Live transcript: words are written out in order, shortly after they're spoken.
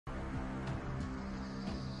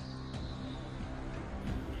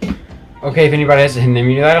Okay, if anybody has a hidden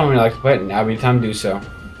immunity that I don't like to put, now would be the time to do so.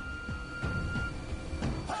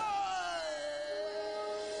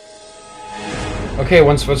 Okay,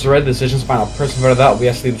 once votes are read, the decision's final. Person voted out will be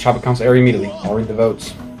asked to leave the tribal council area immediately. I'll read the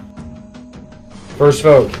votes. First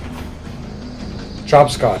vote.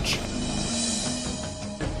 Chopscotch.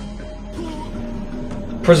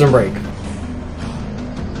 Prison Break.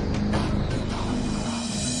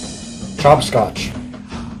 Chopscotch.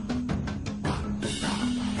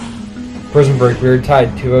 Prison Break, we are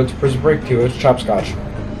tied. 2 votes Prison Break, 2 votes Chopscotch.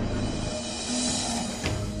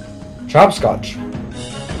 Chopscotch.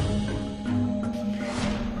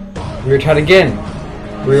 We are tied again.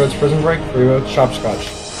 3 votes Prison Break, 3 votes Chopscotch.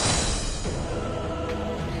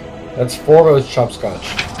 That's 4 votes Chopscotch.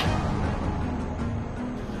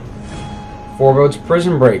 4 votes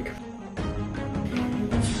Prison Break.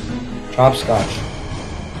 Chopscotch.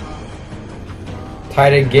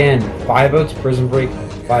 Tied again. 5 votes Prison Break,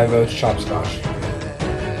 5 votes Chopscotch.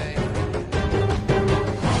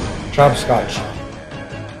 Chopscotch.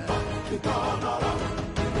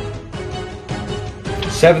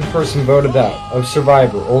 7th person voted out of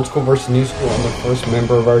Survivor, Old School versus New School, and the first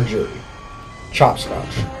member of our jury.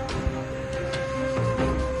 Chopscotch.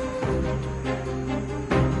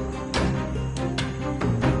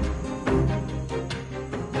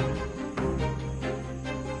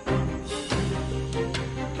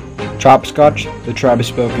 Chopscotch, the tribe has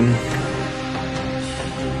spoken.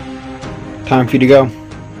 Time for you to go.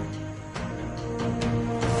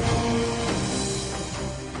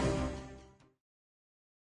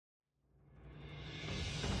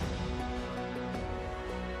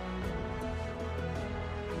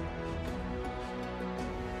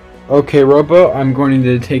 Okay, Robo, I'm going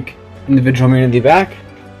to take individual immunity back.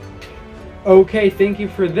 Okay, thank you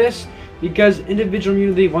for this, because individual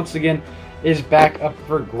immunity, once again, is back up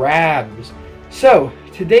for grabs. So,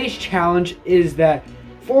 today's challenge is that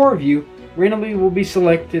 4 of you randomly will be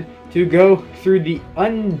selected to go through the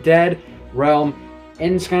undead realm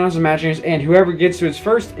in Skylanders Imagineers, and whoever gets to it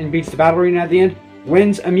first and beats the battle arena at the end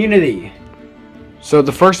wins immunity. So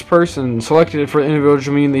the first person selected for the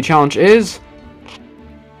individual immunity challenge is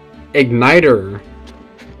Igniter.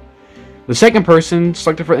 The second person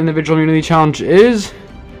selected for individual immunity challenge is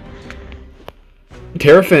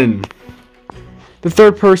Terrafin. The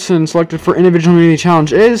third person selected for individual immunity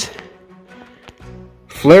challenge is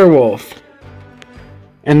Flarewolf.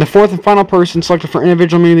 And the fourth and final person selected for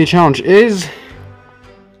individual immunity challenge is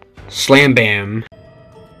Slam Bam.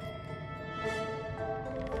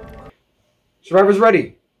 Survivors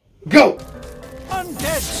ready. Go!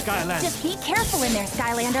 Undead Skylanders! Just be careful in there,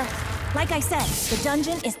 Skylander. Like I said, the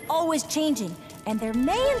dungeon is always changing, and there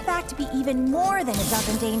may in fact be even more than a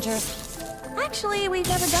dozen dangers. Actually, we've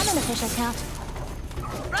never done an official count.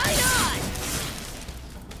 Right on!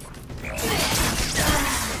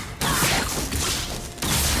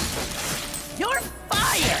 You're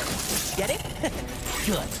fired! Get it?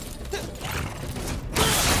 Good.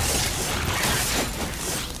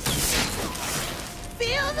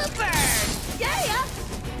 Feel the burn! Yeah!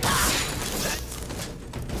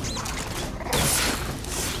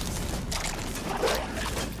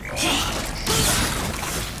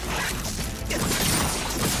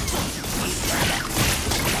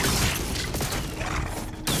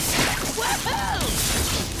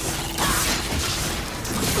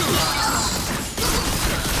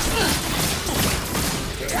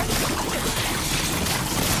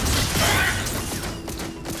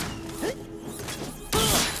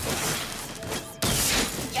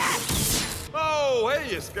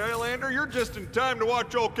 Hey, you Skylander, you're just in time to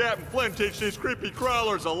watch old Captain Flynn teach these creepy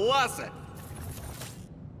crawlers a lesson.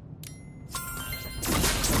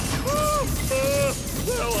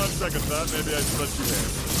 Well, on second thought, maybe I should let you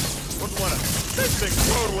in. Wouldn't want to make things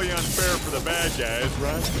totally unfair for the bad guys,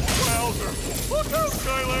 right? Wowzer! Look out,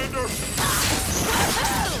 Skylander!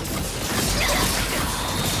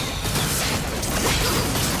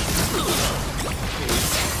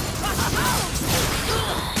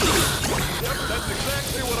 Yep, that's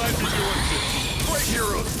exactly what I'd be doing too. Great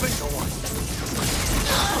heroes think alike.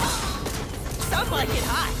 Some like it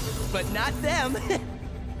hot, but not them.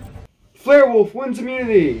 Flarewolf wins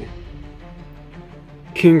immunity!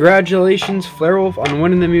 Congratulations, Flarewolf, on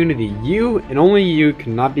winning immunity. You, and only you,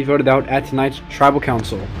 cannot be voted out at tonight's Tribal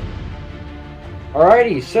Council.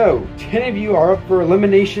 Alrighty, so 10 of you are up for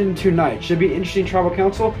elimination tonight. Should be an interesting Tribal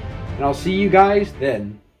Council, and I'll see you guys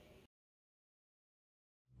then.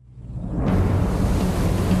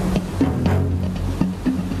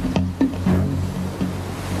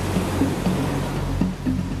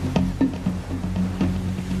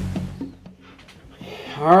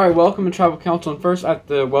 Alright, welcome to Tribal Council, and first I have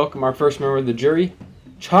to welcome our first member of the jury,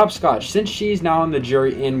 Chopscotch. Since she's now on the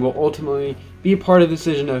jury and will ultimately be a part of the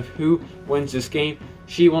decision of who wins this game,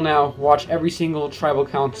 she will now watch every single Tribal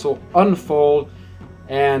Council unfold,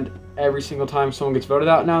 and every single time someone gets voted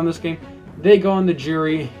out now in this game, they go on the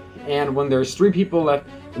jury, and when there's 3 people left,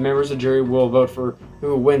 the members of the jury will vote for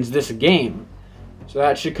who wins this game. So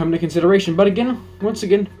that should come into consideration. But again, once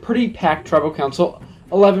again, pretty packed Tribal Council.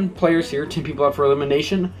 11 players here, 10 people out for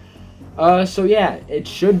elimination. So yeah, it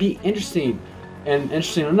should be interesting. And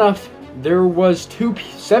interesting enough, there was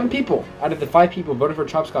 7 people out of the 5 people voted for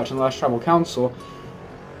Chopscotch in the last Tribal Council.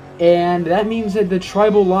 And that means that the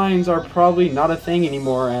tribal lines are probably not a thing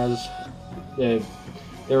anymore, as there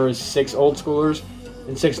was 6 old schoolers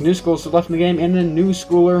and 6 new schoolers left in the game, and a new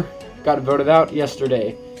schooler got voted out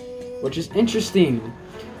yesterday, which is interesting.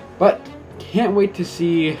 But can't wait to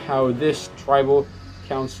see how this Tribal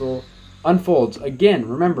Council unfolds. Again,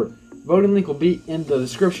 remember, voting link will be in the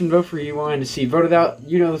description. Vote for who you want to see voted out.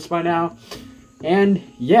 You know this by now. And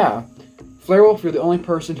yeah, Flarewolf, you're the only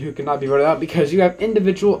person who cannot be voted out because you have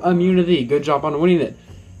individual immunity. Good job on winning it.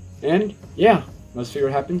 And yeah, let's figure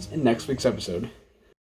what happens in next week's episode.